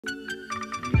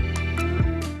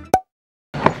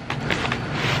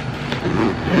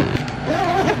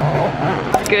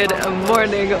Good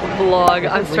morning vlog.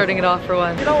 I'm starting it off for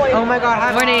one. Oh my god,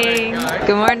 hi. Morning.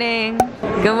 Good morning.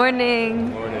 Good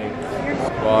morning. Morning.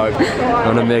 Vlog.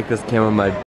 I'm gonna make this camera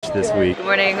my bitch this week. Good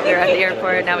morning. We're at the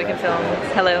airport. Now we can film.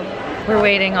 Hello. We're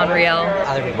waiting on Riel.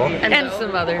 Other people. And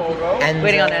some other people. Enzo.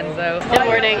 Waiting on Enzo. Good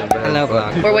morning. Hello,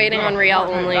 vlog. We're waiting on Riel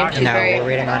only. No, we're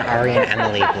waiting on Ari and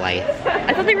Emily Blythe.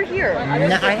 I thought they were here.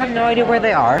 No, I have no idea where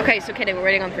they are. Okay, so kidding. We're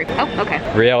waiting on 3. Oh, okay.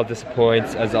 Riel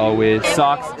disappoints as always.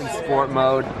 Socks in sport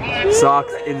mode.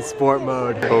 Socks in sport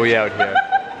mode. But we out here.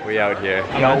 We out here.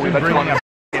 Yo, we about to on the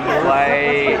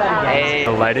light. Hey.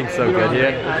 The lighting's so good here.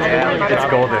 It's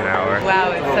golden hour.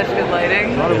 Wow, it's such good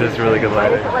lighting. It is really good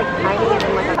lighting.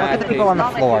 Look at the people on the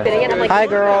floor. Hi,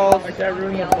 girls.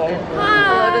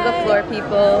 Hello to the floor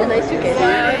people.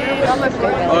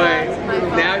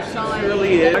 Now she's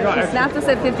really hit. She snapped us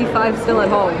at 55 still at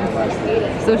home.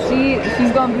 So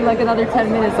she's gonna be like another 10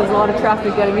 minutes. There's a lot of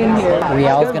traffic getting in here.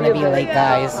 Riel's gonna be late,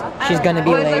 guys. She's gonna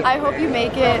be late. I hope you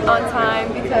make it on time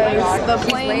because the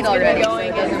plane's gonna be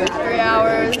going in 3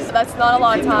 hours. That's not a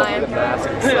lot of time.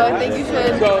 So I think you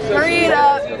should hurry it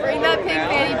up. Bring that pink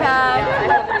fanny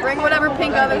pack. Bring whatever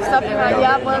pink other stuff you have.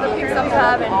 Yeah, what other pink stuff you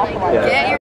have, and get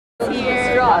your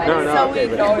here so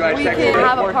we can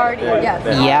have a party. Yes.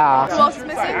 Yeah. Who else is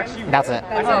missing? That's it.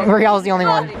 Riel's the only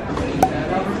one.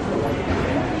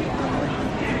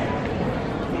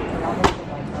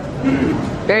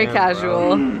 Very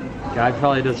casual. Guy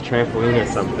probably does trampoline or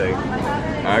something.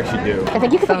 I actually do. I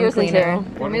think you can put yours in here.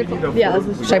 Yeah.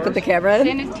 Should I put the camera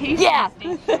in? Yeah.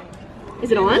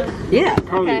 Is it on? Yeah.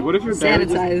 Probably. What if your battery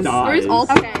just Sanitize. dies? Where's all?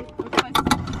 Okay.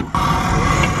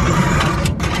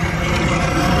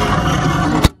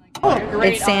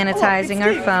 It's sanitizing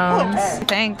our phones.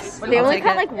 Thanks. They only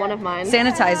cut like one of mine.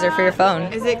 Sanitizer for your phone.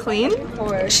 Is it clean?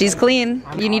 She's clean.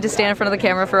 You need to stand in front of the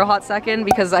camera for a hot second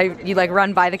because you like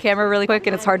run by the camera really quick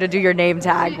and it's hard to do your name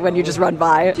tag when you just run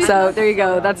by. So there you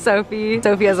go. That's Sophie.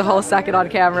 Sophie has a whole second on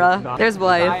camera. There's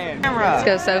Blythe. Let's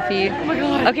go, Sophie. Oh my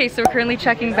god. Okay, so we're currently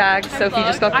checking bags. Sophie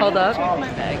just got called up.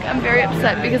 I'm very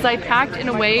upset because I packed in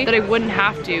a way that I wouldn't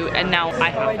have to, and now I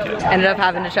have to. Ended up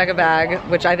having to check a bag,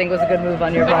 which I think was a good move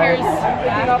on your part.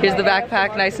 Here's the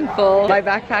backpack, nice and full. My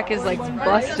backpack is like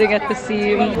busting at the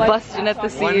seam. Busting at the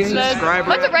seams.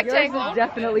 What's a rectangle? Yours is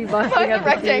definitely busting at the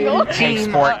rectangle? Hey,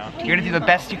 sport. You're gonna do the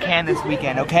best you can this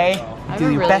weekend, okay? Do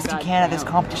your best you can at this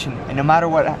competition, and no matter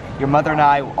what, your mother and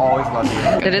I will always love you.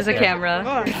 It is a camera.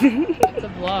 It's a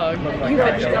vlog.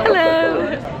 Hello.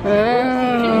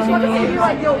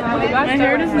 My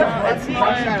hair does not.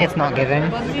 It's not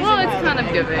giving. Well, it's kind of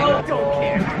giving.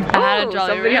 I had a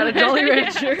Jolly had a Jolly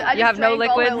Rancher. You have no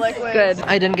liquids? Good.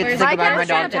 I didn't get to say goodbye to my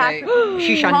dog today.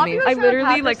 She shunned me. I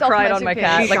literally like cried on my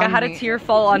cat. Like I had a tear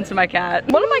fall onto my cat.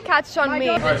 One of my cats shunned me.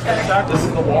 This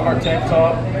is the Walmart tank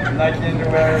top, Nike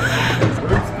underwear,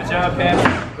 Roots pajama pants,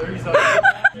 30s up,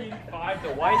 5 the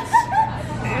whites,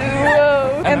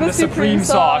 and the Supreme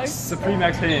socks, Supreme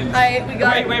X Hanes. We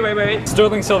got Wait.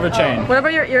 Sterling silver chain. What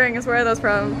about your earrings? Where are those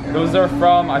from? Those are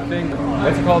from, I think,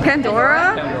 what's it called?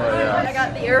 Pandora? Pandora, yeah. I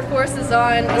got the Air Forces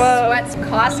on, the sweats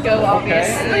Costco,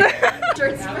 obviously.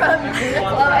 Shirts from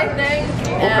Club, I think.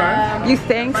 You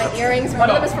think? My earrings, one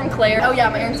of them is from Claire. Oh yeah,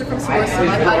 my earrings are from Swarovski.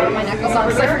 I put my necklace on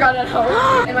because I forgot it at home.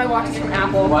 And my watch is from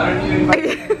Apple.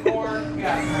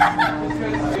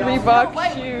 Reebok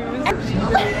shoes.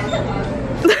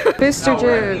 Booster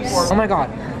juice. Oh my god.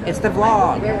 It's the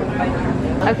vlog.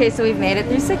 Okay, so we've made it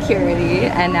through security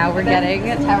and now we're getting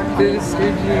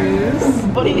booster juice.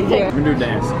 What do you think? We're gonna do a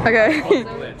dance. Okay.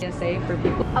 Gonna say for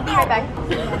people. I'll be right back.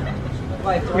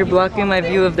 You're blocking my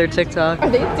view of their TikTok. Are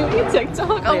they doing a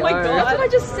TikTok? Oh my god. That's what I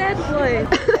just said, boy.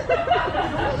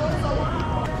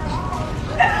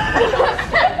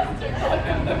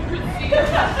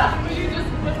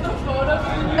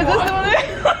 Is this the one?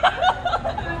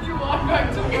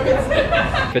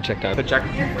 Fit check time. Fit check.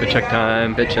 Fit check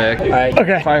time. Fit check. Alright,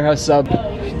 okay. Firehouse sub,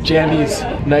 Jammies,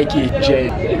 Nike,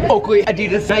 Jade, Oakley,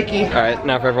 Adidas, Nike. Alright,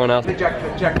 now for everyone else. Fit check.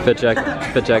 Fit check.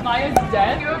 Fit check. Maya's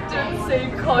dead. You have to say,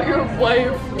 call your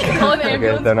wife. Call an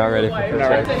ambulance. Okay, they're not ready for fit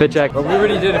check. Fit check. But we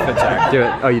already did a fit check. Do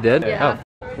it. Oh, you did? Yeah.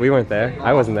 Oh, we weren't there.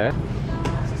 I wasn't there.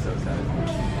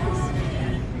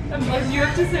 You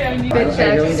have to say I need Fit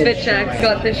checks. Fit checks.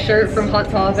 Got this shirt from Hot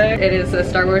Topic. It is a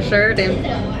Star Wars shirt.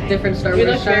 Different Star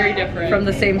Wars shirt. Very different. From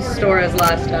the same store as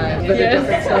last time. But a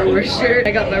different Star Wars shirt.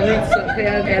 I got my Roots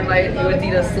sweatpants and my new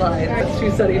Adidas slides. That's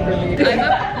too sunny for me.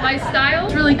 My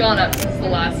style's really gone up since the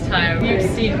last time you've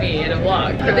seen me in a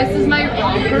vlog. This is my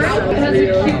romper. It has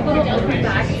a cute little open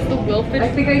back. It's the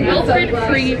Wilfred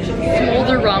Free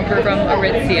Smolder romper from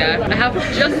Aritzia. I have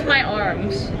just my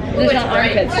arms. There's not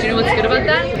armpits. Do you know what's good about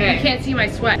that? Okay. You can't see my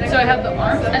sweat. So I have the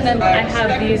arms, and then I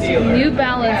have these New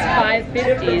Balance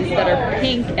 550s that are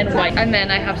pink and white. And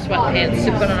then I have sweatpants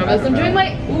to put on over this. I'm doing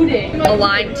my Uding. A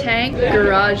line tank,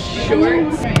 garage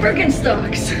shorts,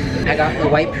 Birkenstocks. I got the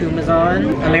white Pumas on,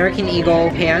 American Eagle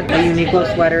pants, a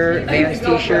Uniqlo sweater, Vans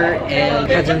t-shirt,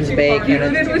 and Hudson's Bay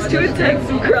Canada was too intense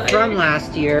and crying. from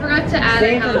last year. I forgot to add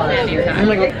a fanny pack. Oh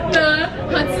my God. The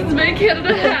Hudson's Bay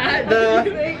Canada hat.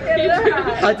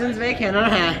 The Hudson's Bay Canada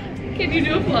hat. Can you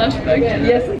do a flashback?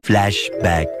 Yes.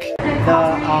 Flashback. The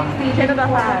Canada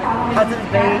hat.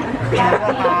 Hudson's Bay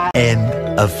Canada hat.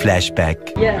 End of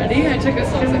flashback. Yeah. Ready? I took a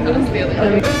selfie. That was the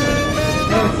other one.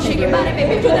 Shake your body,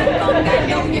 baby, do that conga.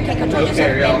 No, you can't control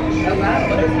yourself.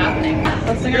 What is happening?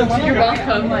 You're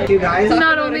welcome. You guys.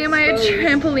 Not only am I a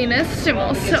trampolinist, I'm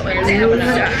also a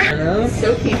hamster.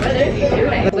 So cute.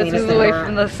 Let's move away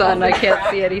from the sun. I can't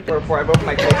see anything. Before I broke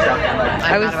my clothes down.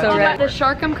 I was so ready. The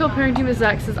shark I'm comparing to is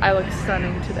Zach says I look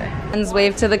stunning today. Hands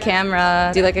wave to the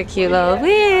camera. Do like a cute little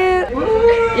wave.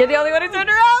 You're the only one who turned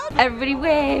around. Everybody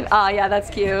wave. Oh yeah, that's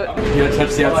cute. You gotta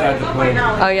touch the outside of the plane.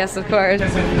 Oh yes, of course. You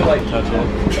need to like touch it.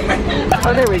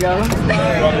 Oh, there we go.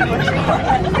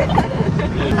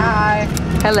 Hi.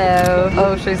 Hello.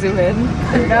 Oh, should I zoom in?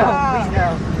 No, please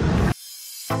no.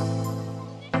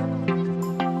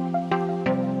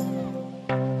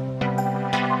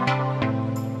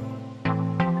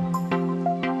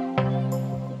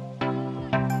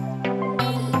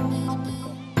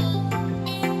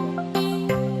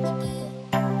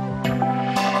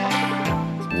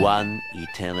 One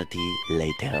eternity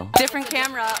later. Different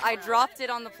camera. I dropped it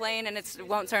on the plane and it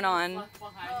won't turn on.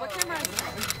 What camera is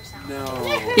that?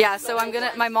 No. Yeah, so I'm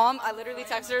gonna, my mom, I literally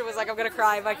texted her, was like, I'm gonna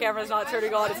cry, my camera's not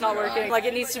turning on, it's not working. Like,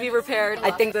 it needs to be repaired. I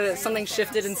think that something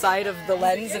shifted inside of the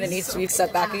lens and it needs to be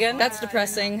set back again. That's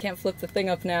depressing. Can't flip the thing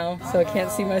up now, so I can't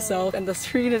see myself. And the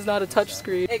screen is not a touch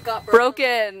screen. It got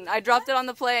broken. I dropped it on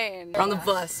the plane. We're on the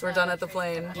bus. We're done at the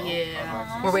plane.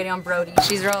 Yeah. We're waiting on Brody.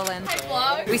 She's rolling.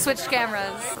 We switched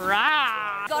cameras.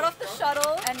 Rah! Got off the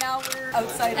shuttle and now we're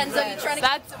outside. And so you're trying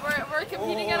to we're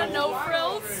competing at a no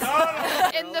frills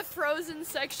in the frozen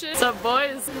section. What's up,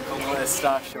 boys?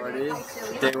 Stop, shorty.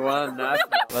 Day one national.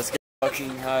 Let's get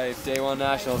fucking hype. Day one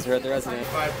nationals. We're at the resident.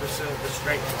 5% of the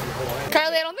strength.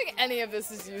 Carly, I don't think any of this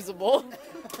is usable.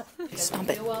 Stomp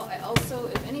it. Well, I also,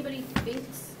 if anybody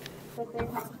thinks that they're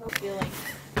comfortable feeling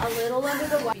a little under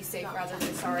the water, be safe rather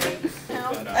than sorry.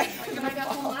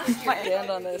 My hand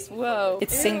on this. Whoa.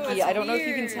 It's sinky. I don't know if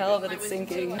you can tell that it's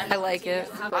sinking. I like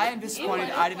it. I am disappointed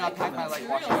I did not pack my light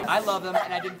wash jeans. I love them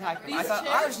and I didn't pack them. I thought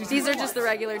I was These are just the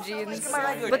regular jeans.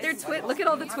 But they're look at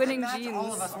all the twinning jeans.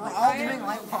 We're all doing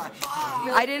light wash.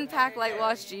 I didn't pack light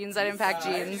wash jeans. I didn't pack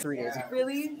jeans. 3 days.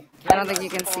 Really? I don't think you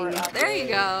can see. There you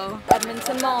go.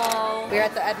 Edmonton Mall. We're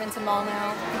at the Edmonton Mall now.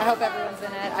 I hope everyone's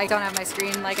in it. I don't have my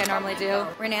screen like I normally do.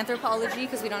 We're in anthropology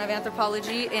because we don't have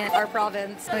anthropology in our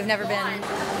province. We've never been.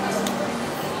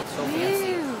 So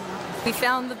fancy. We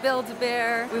found the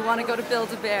Build-A-Bear. We want to go to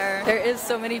Build-A-Bear. There is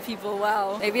so many people.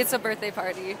 Wow. Maybe it's a birthday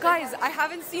party. Guys, I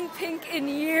haven't seen Pink in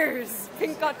years.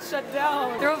 Pink got shut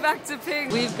down. Throw back to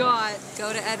Pink. We've got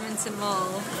go to Edmonton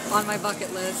Mall on my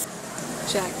bucket list.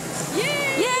 Check.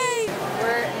 Yay! Yay!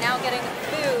 We're now getting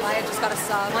food. I just got a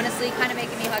sub. Honestly, kind of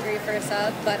making me hungry for a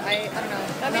sub, but I don't know.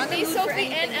 I'm not in the mood for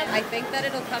anything. I think that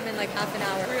it'll come in like half an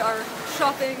hour. We are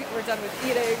shopping. We're done with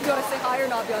eating. Do you want to say hi or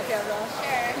not be on camera?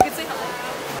 Sure. You can say hi.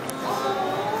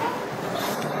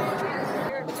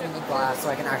 Between the glass so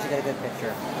I can actually get a good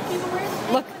picture.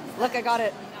 Look, I got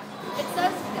it. It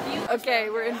says Okay,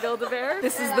 we're in Build-A-Bear.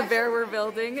 This is the bear we're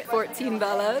building.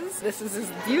 $14. This is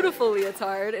his beautiful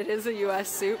leotard. It is a US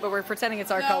suit, but we're pretending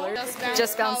it's our colors.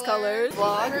 Just Bounce colors.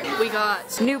 Vlog. We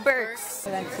got new Birks.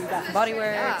 And then Bath & Body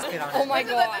Works. Oh my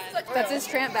god. That's his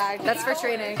tramp bag. That's for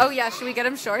training. Oh yeah, should we get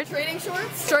him shorts? Training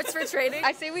shorts? Shorts for training.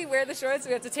 I say we wear the shorts.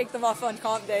 We have to take them off on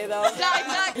comp day though. Yeah,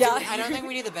 exactly. Yeah. I don't think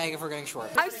we need the bag if we're getting short.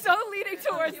 I'm so leaning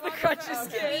towards the crutches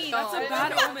kid. That's a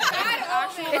bad omen.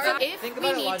 if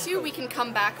we need to, we can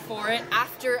come back for it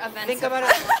after events. Think about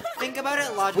it. Think about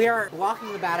it logically. We are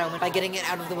blocking the bad omen by getting it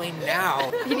out of the way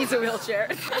now. He needs a wheelchair.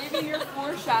 Maybe you're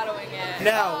foreshadowing it.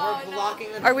 No, we're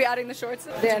blocking the. Are we adding the shorts?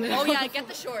 Dan. Oh yeah, get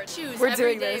the shorts. Shoes We're every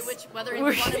doing day, this. which whether you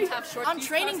want him to have shorts. On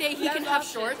training day, he can have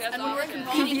shorts, and when we're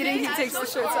competing, He takes the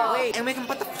shorts off. Wait, and we can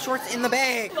put the shorts in the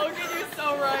bag. Logan, you're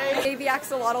so right. Baby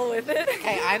axolotl with it.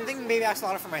 Okay, I'm thinking baby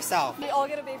axolotl for myself. We all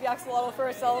get a baby axolotl for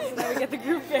ourselves, and then we get the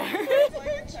group bear.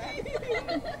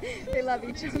 They love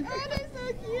each other.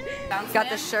 Got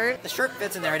the shirt. The shirt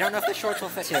fits in there. I don't know if the shorts will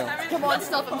fit too. Come on,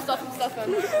 stuff him, stuff him, stuff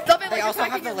him. Stuff it They like also you're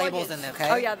have packing the your labels luggage. in them, okay?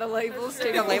 Oh yeah, the labels.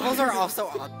 The labels are also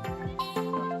on.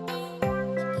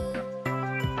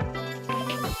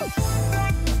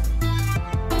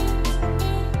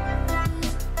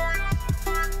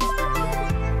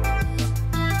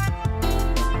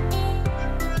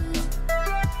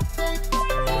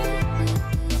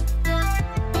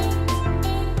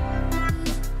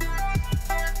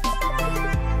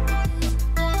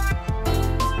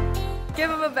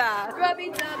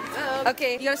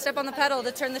 Okay, you gotta step on the pedal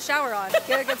to turn the shower on.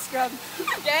 Get a good scrub.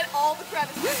 Get all the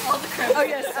crevices. All the crevices. Oh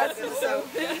yes, that's so.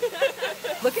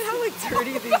 Look at how like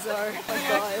dirty these are. Oh my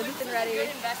god. Been ready. Good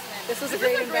investment. This was a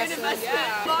great investment.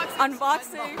 Yeah.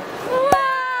 Unboxing.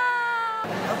 Wow.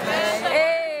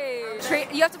 Hey.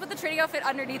 You have to put the training outfit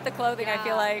underneath the clothing, I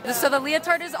feel like. So the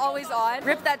leotard is always on.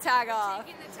 Rip that tag off.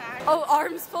 Oh,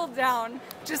 arms pulled down.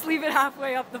 Just leave it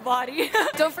halfway up the body.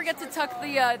 Don't forget to tuck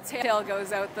the tail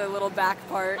goes out the little back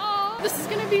part. Aww, this is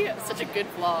gonna be such a good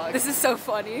vlog. This is so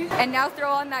funny. And now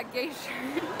throw on that gay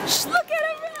shirt. Shh, look at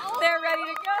him. They're ready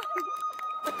to go.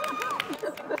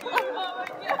 Oh my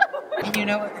god. And you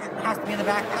know what has to be in the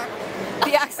backpack?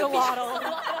 The axolotl.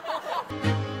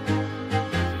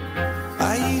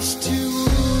 I used to